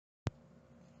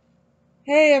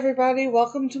Hey everybody,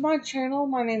 welcome to my channel.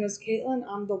 My name is Caitlin.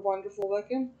 I'm the Wonderful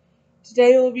Wiccan.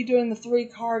 Today we'll be doing the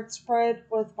 3-card spread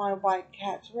with my White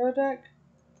Cat Tarot deck.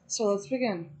 So let's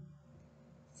begin.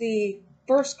 The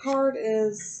first card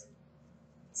is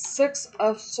 6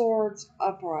 of Swords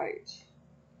upright.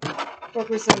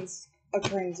 Represents a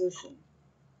transition.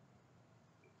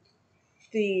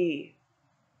 The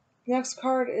next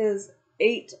card is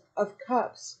 8 of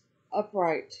Cups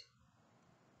upright.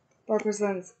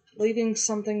 Represents leaving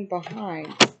something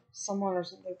behind. Someone or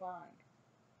something behind.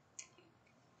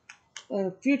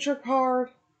 The future card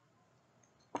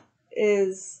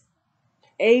is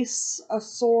Ace of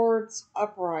Swords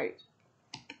upright.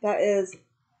 That is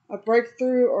a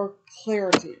breakthrough or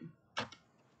clarity.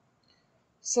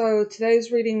 So today's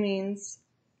reading means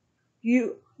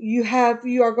you have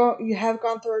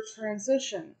gone through a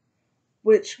transition,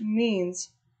 which means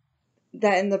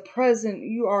that in the present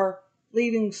you are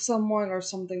leaving someone or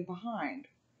something behind,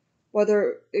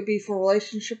 whether it be for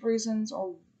relationship reasons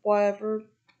or whatever.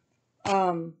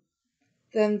 Then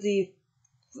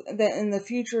in the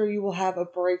future you will have a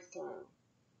breakthrough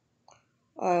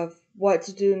of what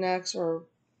to do next or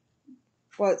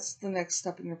what's the next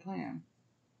step in your plan.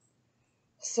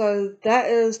 So that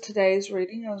is today's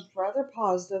reading. It was rather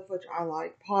positive, which I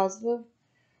like positive.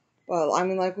 Well, I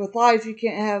mean, like with life, you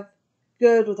can't have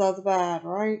good without the bad,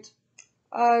 right?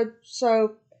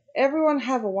 So everyone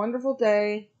have a wonderful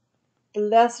day.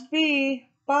 Blessed be.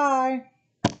 Bye.